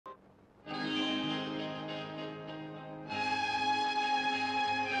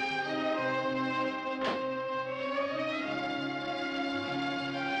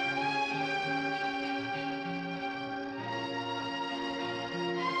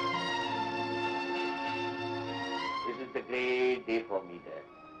great day for me there.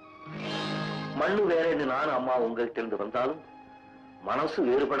 மண்ணு வேறேன்னு நானும் அம்மா உங்ககிட்ட இருந்து வந்தாலும் மனசு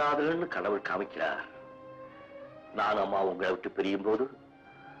வேறுபடாதுன்னு கடவுள் காமிக்கிறார். நானும் அம்மா உங்களை விட்டு பிரியும் போது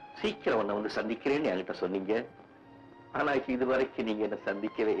சீக்கிரம் உன்னை வந்து சந்திக்கிறேன்னு என்கிட்ட சொன்னீங்க. ஆனா இது வரைக்கும் நீங்க என்ன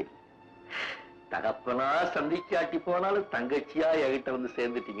சந்திக்கவே இல்லை. தகப்பனா சந்திக்காட்டி போனாலும் தங்கச்சியா என்கிட்ட வந்து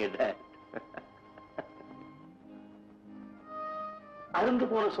சேர்ந்துட்டீங்க. அருந்து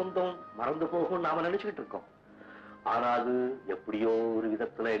போன சொந்தம் மறந்து போகும் நாம நினைச்சுக்கிட்டு இருக்கோம். ஆனா அது எப்படியோ ஒரு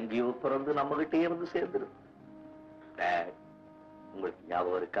விதத்துல எங்கேயோ பிறந்து நம்ம கிட்டே வந்து சேர்ந்துடும். உங்களுக்கு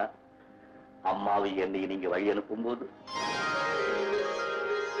ஞாபகம் இருக்கா அம்மாவை என்னை நீங்க வழி அனுப்பும் போது?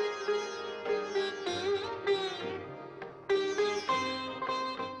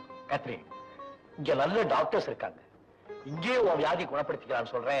 கேத்ரின், இங்க நல்ல டாக்டர்ஸ் இருக்காங்க. இங்கே உன் வியாதி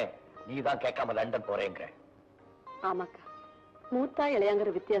குணப்படுத்திக்கலான்னு சொல்றேன். நீதான் கேட்காம லண்டன் போறேங்கிற. ஆமாக்கா, மூத்தா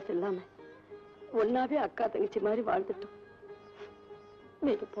இளையாங்கிற வித்தியாசம் இல்லாம ஒன்னாவே அக்கா தங்கச்சி மாதிரி வாழ்ந்துட்டோம்.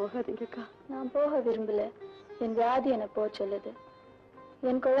 நீங்க போகாதீங்கக்கா. நான் போக விரும்பல. என் வியாதி என்ன போ சொல்லுது.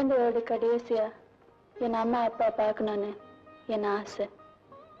 என் குழந்தையோட கடைசியா என் அம்மா அப்பா பார்க்கணும்னு என் ஆசை.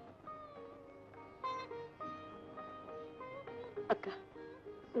 அக்கா,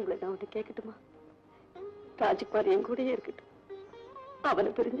 உங்களை நான் ஒன்று கேட்கட்டுமா? ராஜ்குமார் என் கூடயே இருக்கட்டும்.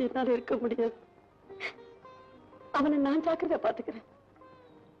 அவனை பிரிஞ்சு என்னால இருக்க முடியாது. அவனை நான் ஜாக்கிரதை பாத்துக்கிறேன்.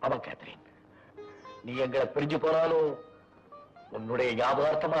 ஆமா கேத்ரின், நீ எங்களை பிரிஞ்சு போனாலும் உன்னுடைய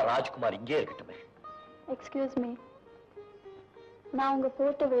ஞாபகார்த்தமா ராஜ்குமார் இங்கே இருக்கட்டுமே. எக்ஸ்கியூஸ் மீ, நான் உங்க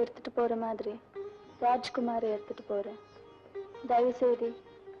போட்டோவை எடுத்துட்டு போற மாதிரி ராஜ்குமாரை எடுத்துட்டு போறேன். தயவு செய்து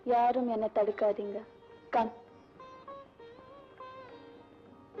யாரும் என்ன தடுக்காதீங்க. கம்.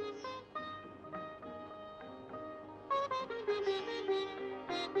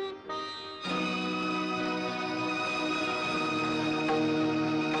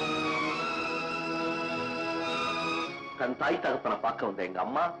 தன் தாய் தகப்பனை பார்க்க வந்த எங்க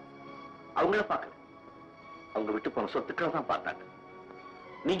அம்மா அவங்கள பார்க்கல. அவங்க விட்டு போன சொத்துக்களை தான் பார்த்தாங்க.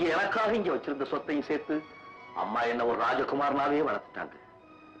 நீங்க எனக்காக இங்க வச்சிருந்த சொத்தையும் சேர்த்து அம்மா என்ன ஒரு ராஜகுமாரனாவே வளர்த்துட்டாங்க.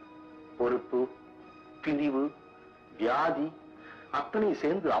 பொறுப்பு, பிரிவு, வியாதி அத்தனையும்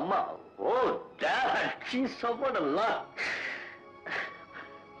சேர்ந்து அம்மா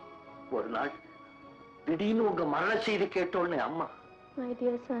ஒரு நாள் திடீர்னு உங்க மரண செய்தி கேட்டோன்னு அம்மா, My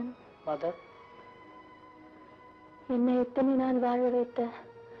dear son, Mother, என்னை எத்தனை நாள் வாழ வைத்த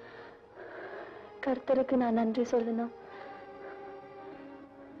கர்த்தருக்கு நான் நன்றி சொல்லணும்.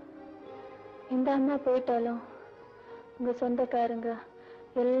 இந்த அம்மா போயிட்டாலும் உங்க சொந்தக்காரங்க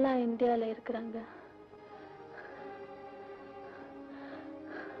எல்லாம் இந்தியால இருக்கிறாங்க.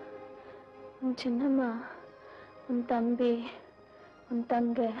 உன் சின்னம்மா, உன் தம்பி, உன்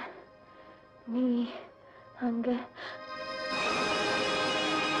தங்க, நீ அங்க.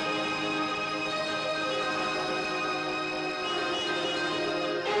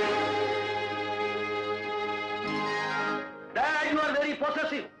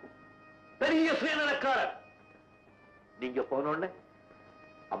 பெரிய சுயநலக்காரர். நீங்க போனோன்னு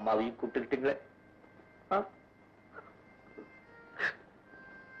அம்மாவையும் கூப்பிட்டுக்கிட்டீங்களே.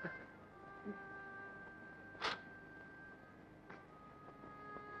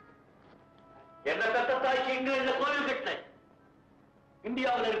 என்ன பெத்த தாய்க்கு இங்க இந்த கோவில் கட்டினேன்.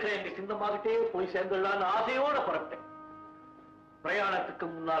 இந்தியாவில் இருக்கிற எங்க சின்னம்மாகிட்டே போய் சேர்ந்துடலான்னு ஆசையோட புறப்பட்டேன். பிரயாணத்துக்கு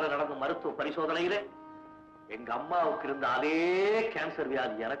முன்னால நடந்த மருத்துவ பரிசோதனையில எங்க அம்மாவுக்கு இருந்த அதே கேன்சர்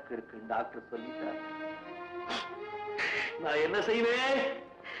வியாதி எனக்கு இருக்கு டாக்டர் சொல்லிட்டார். நான் என்ன செய்வேன்?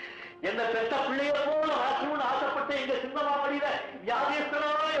 என்ன பெத்த பிள்ளைய போல ஆக்கணும்னு ஆசைப்பட்ட எங்க சின்னம்மா வழியில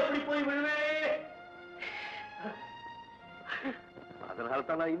வியாதியஸ்தனா எப்படி போய் விழுவேன்?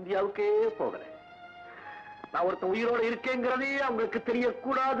 அதனால்தான் நான் இந்தியாவுக்கே போகல. நான் ஒருத்தன் உயிரோட இருக்கேங்கிறதே அவங்களுக்கு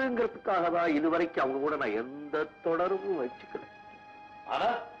தெரியக்கூடாதுங்கிறதுக்காக தான் இதுவரைக்கும் அவங்க கூட நான் எந்த தொடர்பும் வச்சுக்கல.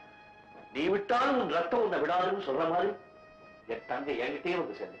 ஆனா நீ விட்டாலும் உன் ரத்தம் உன்னை விடாதுன்னு சொல்ற மாதிரி என் தங்கை என்கிட்டே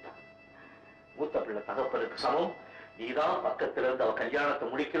வந்து சேர்ந்துட்டான். மூத்த பிள்ளை தகப்பனுக்கு சமம். நீதான் பக்கத்துல இருந்து அவ கல்யாணத்தை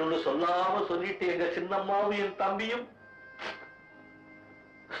முடிக்கணும்னு சொல்லாம சொல்லிட்டு எங்க சின்னம்மாவும் என் தம்பியும்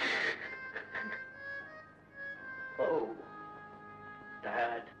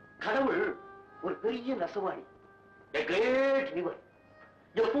கடவுள் ஒரு பெரிய நெசவாளி,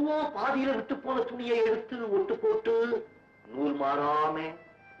 எப்பவோ பாதியில விட்டு போன துணியை எடுத்து ஒட்டு போட்டு நூல் மாறாமே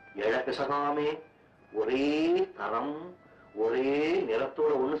இழப்பிசகாமே ஒரே தரம் ஒரே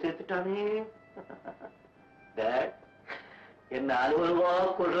நிறத்தோட ஒண்ணு சேர்த்துட்டானே. என்ன அலுவலவா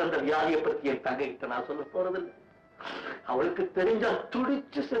கொள்ற அந்த வியாதியை பத்தி என் தங்கை கிட்ட நான் சொல்ல போறதில்லை. அவளுக்கு தெரிஞ்சா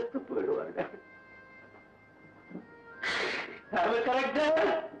துடிச்சு செத்து போயிடுவாங்க.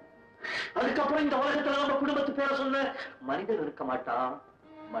 அதுக்கப்புறம் இந்த உலகத்துல நம்ம குடும்பத்து பேர சொன்ன மனிதன் இருக்க மாட்டான்,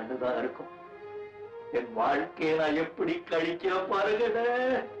 மண்ணுதான் இருக்கும். என் வாழ்க்கையை நான் எப்படி கழிக்க பாருங்க.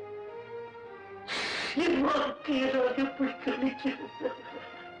 என் வாழ்க்கையை நான் எப்படி கழிக்க.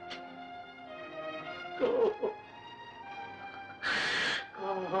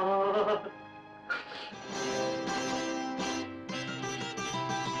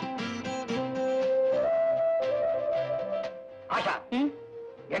 ஆஷா,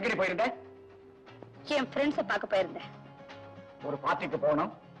 எங்கடி போயிருந்த? என் ஃப்ரெண்ட்ஸை பார்க்க போயிருந்தேன். ஒரு பார்ட்டிக்கு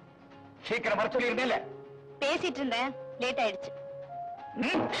போகணும், சீக்கிரம் வர சொல்லி இருந்தேன்ல. பேசிட்டு இருந்தேன், லேட் ஆயிடுச்சு.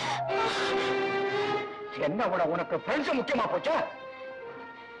 என்ன உனக்கு ஃப்ரெண்ட்ஸ் முக்கியமா போச்சா?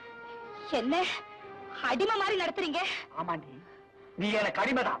 என்ன அடிமை மாதிரி நடத்துறீங்க? ஆமாண்டி, நீ எனக்கு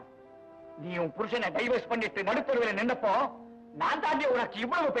அடிமைதான். நீ உன் புருஷனை டைவர்ஸ் பண்ணிட்டு நடுத்தருவில் நின்னப்போ நான் தாண்டி உனக்கு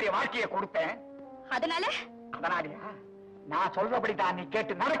இவ்வளவு பெரிய வாழ்க்கையை கொடுத்தேன். அதனாலயா நான் சொல்றபடிதான் நீ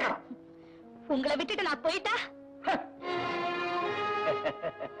கேட்டு நடக்கணும். உங்களை விட்டுட்டு நான் போயிட்டா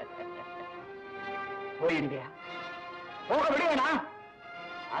போயிருந்தியா? போக விடுவேனா?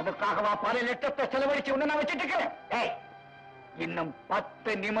 அதுக்காகவா பல லட்சத்தை செலவழிச்சு உன்ன நான் வச்சிட்டு இருக்கிறேன். இன்னும்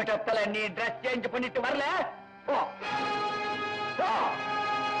 10 நிமிஷத்துல நீ ட்ரெஸ் சேஞ்ச் பண்ணிட்டு வரல, போ.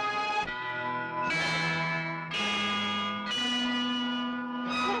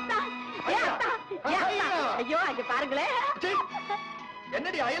 ஐயோ, அங்க பாருங்களேன்.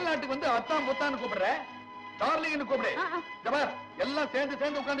 என்னடி அயல் நாட்டுக்கு வந்து அத்தான் புத்தான்னு கூப்பிடுற? டார்லிங்னு கூப்பிடு. ஜபார், எல்லாம் சேர்ந்து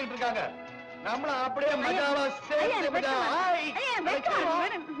சேர்ந்து உட்கார்ந்துட்டு இருக்காங்க. நம்மள அப்படியே மஜாவா சேர்ந்து.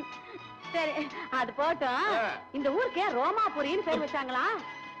 சரி, அது போட்டோம். இந்த ஊருக்கு ரோமாபுரின்னு பேர் வச்சாங்களா?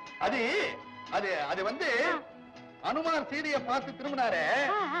 அது அது அது வந்து அனுமார் சீதையை பார்த்து திரும்பினாரே,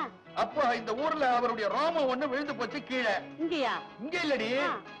 அப்போ இந்த ஊர்ல அவருடைய ரோமம் ஒண்ணு விழுந்து போச்சு கீழே. இங்கயா? இங்க இல்லடி,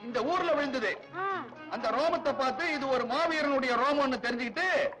 இந்த ஊர்ல விழுந்தது. அந்த ரோமத்தை பார்த்து இது ஒரு மாவீரனுடைய ரோமம்னு தெரிஞ்சுக்கிட்டு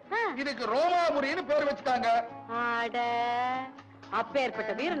இதுக்கு ரோமாபுரின்னு பேர் வச்சுட்டாங்க.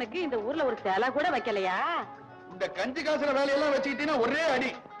 அப்பேற்பட்ட வீரனுக்கு இந்த ஊர்ல ஒரு சிலை கூட வைக்கலையா? இந்த கஞ்சி காசுல வேலையெல்லாம் வச்சுக்கிட்டீங்கன்னா ஒரே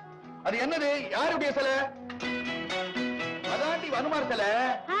அடி. அது என்னது? யாருடைய சிலை? அதாண்டி அனுமார் சிலை.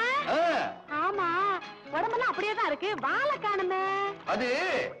 ஆமா, உடம்பெல்லாம் அப்படியே தான் இருக்கு, வாழை காணுமே. அது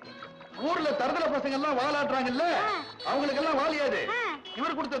ஊர்ல தருதல பசங்க எல்லாம் வாலாட்டுறாங்கல்ல, அவங்களுக்கு எல்லாம் வாலியாது.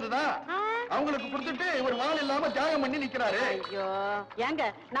 இவர் கொடுத்ததுதான். அவங்களுக்கு கொடுத்துட்டு இவர் வால் இல்லாம தியாகம் பண்ணி நிக்கிறாரு. ஐயோ, ஏங்க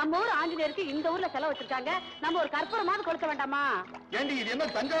நம்ம ஊர் ஆஞ்சநேயருக்கு இந்த ஊர்ல செலவு வச்சிருக்காங்க, நம்ம ஒரு கற்பூரமாவது கொடுக்க வேண்டாமா? ஏண்டி, இது என்ன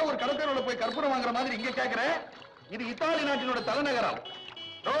தஞ்சாவூர் கடற்கரையோட போய் கற்பூரம் வாங்குற மாதிரி இங்க கேக்குற? இது இத்தாலி நாட்டினோட தலைநகரம்.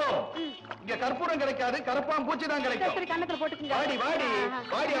 இங்க கற்பூரம் கிடைக்காது, கருப்பாம் பூச்சி தான் கிடைக்கும். கண்ணத்துல போட்டுக்கங்க. வாடி வாடி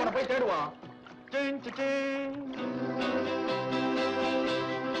வாடி, அவனை போய் தேடுவான்.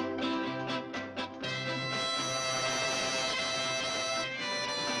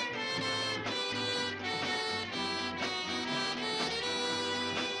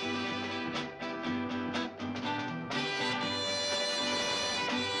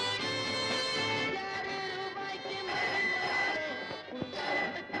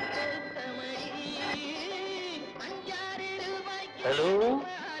 ஹலோ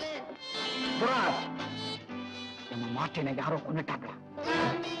புராஸ், நம்ம மாட்டினை யாரோ கொண்டுட்டாங்களா?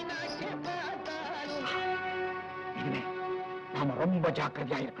 இனிமே நாம ரொம்ப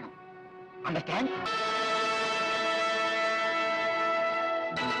ஜாக்கிரதையா இருக்கணும். அண்டர்ஸ்டாண்ட்?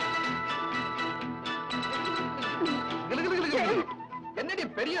 என்னடி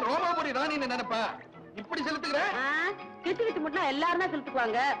பெரிய ரோமாபுரி ராணின்னு நினைப்பா? இப்படி செலுத்துக்கிற? கிட்டு முட்டா எல்லாரும் தான்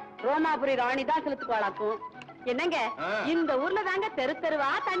செலுத்துக்குவாங்க, ரோமாபுரி ராணி தான் செலுத்துக்குவாளாக்கும். என்னங்க, இந்த ஊர்ல தாங்க தெரு தெருவா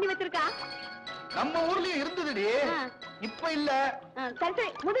தண்ணி வச்சிருக்கா. நம்ம ஊர்லயும் இருந்ததுடி, இப்ப இல்ல. சரி சரி,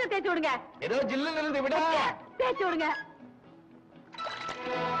 முதுக தேய்ச்சி விடுங்க. ஏதோ ஜில்லு இருந்து விட தேய்ச்சி விடுங்க.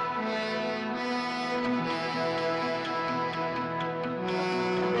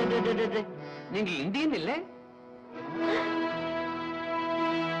 நீங்க இந்தியன் இல்ல?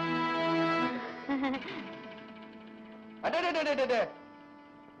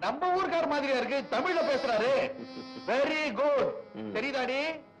 நம்ம ஊர்கார் மாதிரியா இருக்கு, தமிழ்ல பேசுறாரு. Very good. தெரியுதாடி?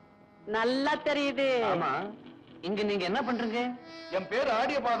 நல்லா தெரியுது. ஆமா, இங்க நீங்க என்ன பண்றீங்க? என் பேர்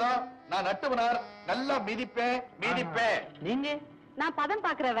ஆடியபாதம், நான் நட்டுவனார், நல்லா மிதிப்பேன் மிதிப்பேன். நீங்க? நான் பதம்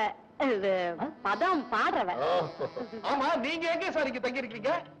பாக்குறவ, பதம் பாடுறவ. ஆமா, நீங்க எங்க சார் இங்க தங்கி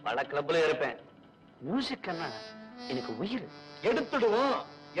இருக்கீங்க? பல கிளப்ல இருப்பேன். மியூசிக் எனக்கு உயிர். எடுத்துடுவோம்.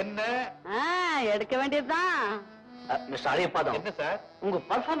 என்ன எடுக்க வேண்டியதுதான். மிஸ்டர் ஆரியபாதம், என்ன சார்? உங்க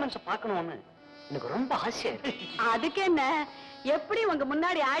பர்ஃபார்மன்ஸ் பார்க்கணும்னு எனக்கு ரொம்ப ஆசையா இருக்கு. அதுக்கு என்ன, எப்படி உங்க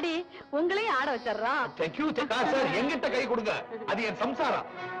முன்னாடி ஆடி உங்களையும் ஆட வச்சிடறோம். தேங்க்யூ சார், எங்கிட்ட கை கொடுங்க, அது என் சம்சாரம்.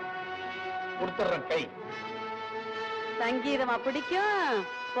 கொடுத்துறேன் கை. சங்கீதமா பிடிக்கும்.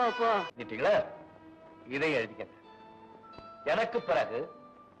 போ போ. இதை எழுதிக்க. எனக்கு பிறகு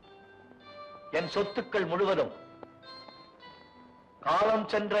என் சொத்துக்கள் முழுவதும் காலம்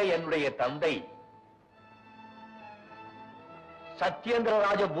சென்ற என்னுடைய தந்தை சத்யேந்திர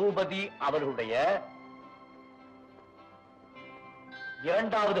ராஜ பூபதி அவர்களுடைய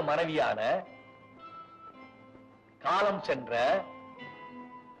இரண்டாவது மனைவியான காலம் சென்ற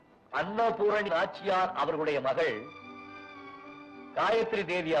அன்னபூரணி நாச்சியார் அவர்களுடைய மகள் காயத்ரி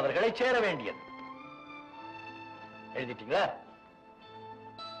தேவி அவர்களை சேர வேண்டியது. எழுதிட்டீங்களா?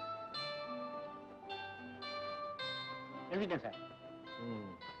 எழுதிட்டேன் சார்.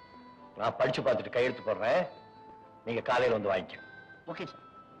 நான் படிச்சு பார்த்துட்டு கையெழுத்து போடுறேன். நீங்க காலையில வந்து வாங்கிக்க. Okay sir.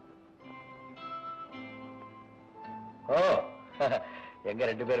 ஓ, எங்க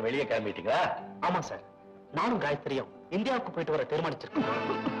 2 பேரும் வெளியே கிளம்பிட்டீங்களா? ஆமா சார், நானும் காயத்ரியும் இந்தியாவுக்கு போயிட்டு வர தீர்மானிச்சிருக்கோம்.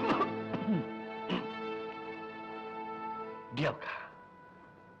 இந்தியாவுக்கா?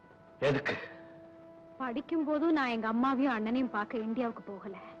 எதுக்கு? படிக்கும் போதும் நான் எங்க அம்மாவையும் அண்ணனையும் பார்க்க இந்தியாவுக்கு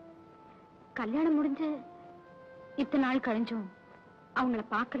போகல. கல்யாணம் முடிஞ்சு இத்தனை நாள் கழிஞ்சும் அவங்கள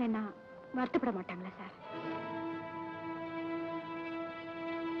பார்க்கலன்னா வருத்தப்பட மாட்டாங்களா சார்?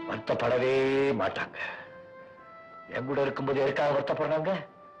 வருத்தப்படவே மாட்டாங்க. என் கூட இருக்கும்போது எதுக்காக வருத்தப்படுறாங்க?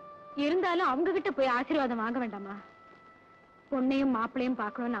 இருந்தாலும் அவங்க கிட்ட போய் ஆசீர்வாதம் வாங்க வேண்டாமா? பொண்ணையும் மாப்பிளையும்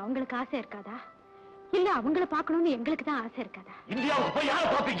பார்க்கணும்னு அவங்களுக்கு ஆசை இருக்காதா? இல்ல அவங்கள பார்க்கணும்னு எங்களுக்கு தான் ஆசை இருக்காதா? இந்தியாவுக்கு போய் யாரை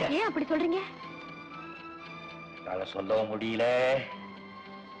பார்ப்பீங்க? ஏன் அப்படி சொல்றீங்க? என்னால சொல்லவும் முடியல,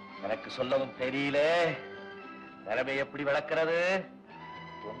 எனக்கு சொல்லவும் தெரியல. நிலைமை எப்படி விளக்குறது?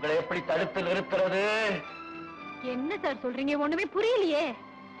 உங்களை எப்படி தடுத்து நிறுத்துறது? என்ன சார் சொல்றீங்க? ஒண்ணுமே புரியலையே.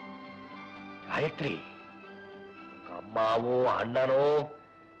 காயத்ரி, உங்க அம்மாவோ அண்ணனோ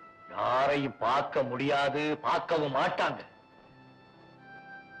யாரையும் பார்க்க முடியாது, பார்க்கவும் மாட்டாங்க.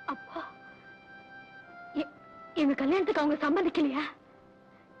 அப்பா, எங்க கல்யாணத்துக்கு அவங்க சம்மதிக்கலையா?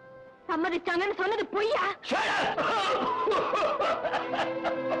 சம்மதிச்சாங்கன்னு சொன்னது பொய்யா?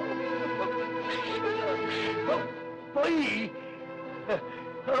 பொய்,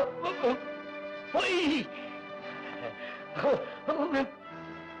 பொய்.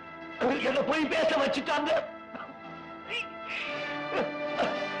 என்ன பொய் பேச வச்சுட்டாங்க.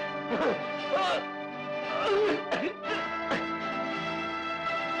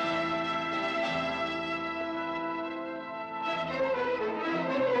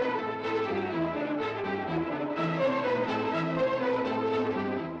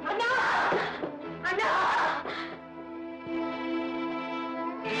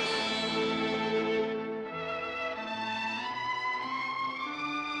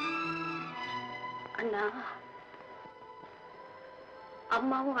 அண்ணா,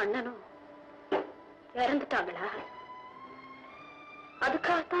 அம்மாவும் அண்ணனும் இறந்துட்டாங்களா?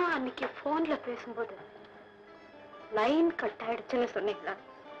 அதுக்காகத்தான் அன்னைக்கு போன்ல பேசும்போது லைன் கட் ஆயிடுச்சுன்னு சொன்னீங்களா?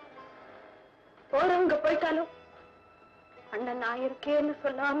 போறவங்க போயிட்டாலும் அண்ணன் நான் இருக்கேன்னு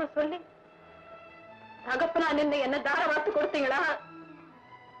சொல்லாம சொல்லி தகப்பனா நின்று என்ன தார வார்த்து கொடுத்தீங்களா?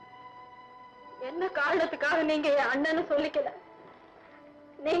 என்ன காரணத்துக்காக நீங்க என் அண்ணன்னு சொல்லிக்கல?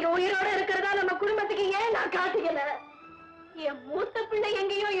 நீங்க உயிரோட இருக்கிறதா நம்ம குடும்பத்துக்கு ஏன் நான் காட்டிக்கல? என் மூத்த பிள்ளை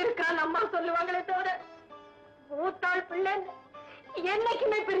எங்கேயோ இருக்கான்னு அம்மா சொல்லுவாங்களே தவிர மூத்தாள் பிள்ளை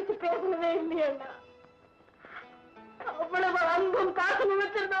என்னைக்குமே பிரிச்சு பேசணுமே இல்லையா? அவ்வளவு அன்பும் பாசமும்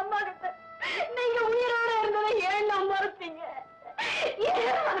வச்சிருந்த அம்மா கிட்ட நீங்க உயிரோட இருந்ததை ஏன் நான் மறுத்தீங்க?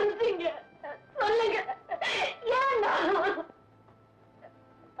 ஏன் மறுத்தீங்க? சொல்லுங்க, ஏன்னா?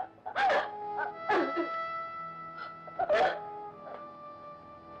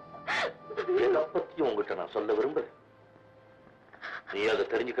 என்னை பத்தி உங்ககிட்ட நான் சொல்ல விரும்புறேன். நீ அதை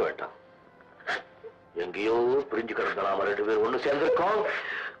தெரிஞ்சுக்க வேண்டாம். எங்கேயோ பிரிஞ்சு கிடந்த நாம 2 பேர் ஒண்ணு சேர்ந்திருக்கோம்.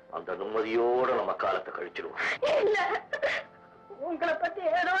 அந்த நிம்மதியோட நம்ம காலத்தை கழிச்சிருவோம். இல்ல, உங்களை பத்தி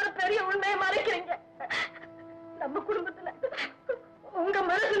ஏதோ ஒரு பெரிய உண்மையை மறைக்கிறீங்க. நம்ம குடும்பத்துல உங்க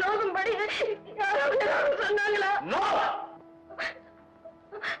மனசு நோகும்படி யாராவது சொன்னாங்களா?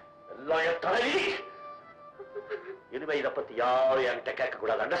 எல்லாம் என் தலைவி. இனிமே இதை பத்தி யாரும் என்கிட்ட கேட்க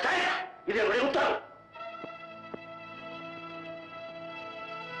கூடாது. அண்டர்ஸ்டாண்ட்? இது என்னுடைய உத்தரவு.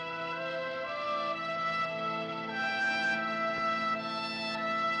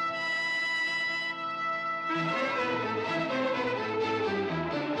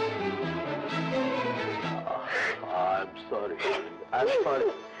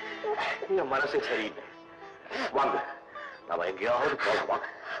 என் மனசே சரியில்லை. வாங்க, நாம எங்கேயாவது போகலாம்.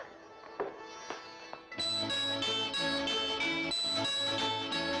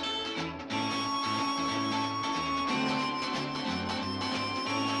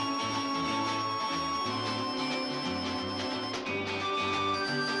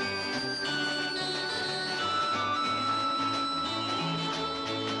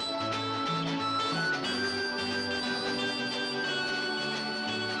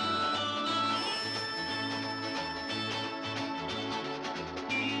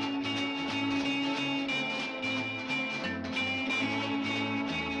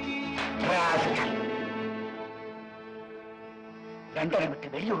 லண்டனை விட்டு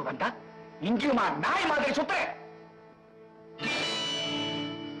வெளியூர் வந்தா இங்கேயுமா நாய் மாதிரி சுத்துறேன்.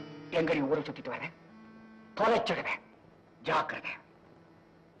 எங்க நீ ஊரை சுத்திட்டு வரேன், தொலைச்சிடுவேன். ஜாக்கிரதை.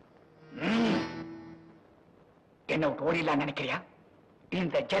 என்ன விட்டு ஓடிலாம் நினைக்கிறியா?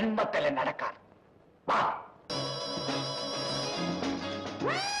 இந்த ஜென்மத்தில் நடக்காது. வா.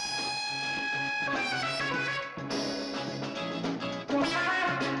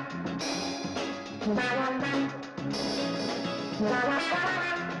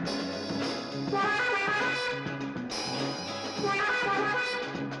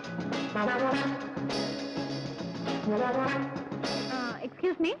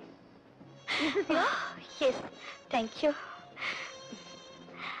 Excuse me. Is this yours? Yes, thank you.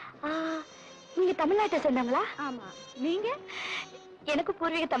 நீங்க தமிழ்நாட்டை சேர்ந்தவங்களா? ஆமா. நீங்க? எனக்கு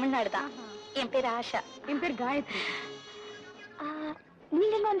பூர்வீக தமிழ்நாடு தான். என் பேர் ஆஷா. என் பேர் காயத்ரி.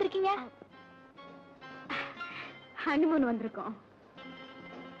 நீங்க எங்க வந்திருக்கீங்க? ஹனிமூன் வந்திருக்கோம்.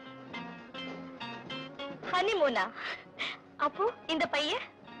 ஹனிமூனா? அப்போ இந்த பையன்?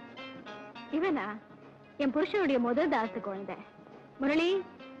 இவனா? என் புருஷனுடைய முதல் தாசத்து குழந்தை. முரளி,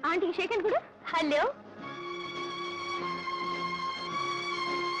 ஆண்டிக்கு ஷேக்கன் கொடு. ஹலோ.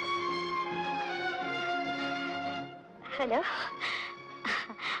 ஹலோ.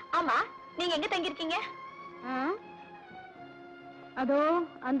 ஆமா, நீங்க எங்க தங்கியிருக்கீங்க? அதோ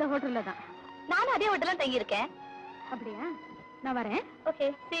அந்த ஹோட்டல்ல தான். நானும் அதே ஹோட்டல்ல தங்கியிருக்கேன். அப்படியா? நான் வரேன். Okay,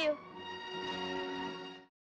 see you.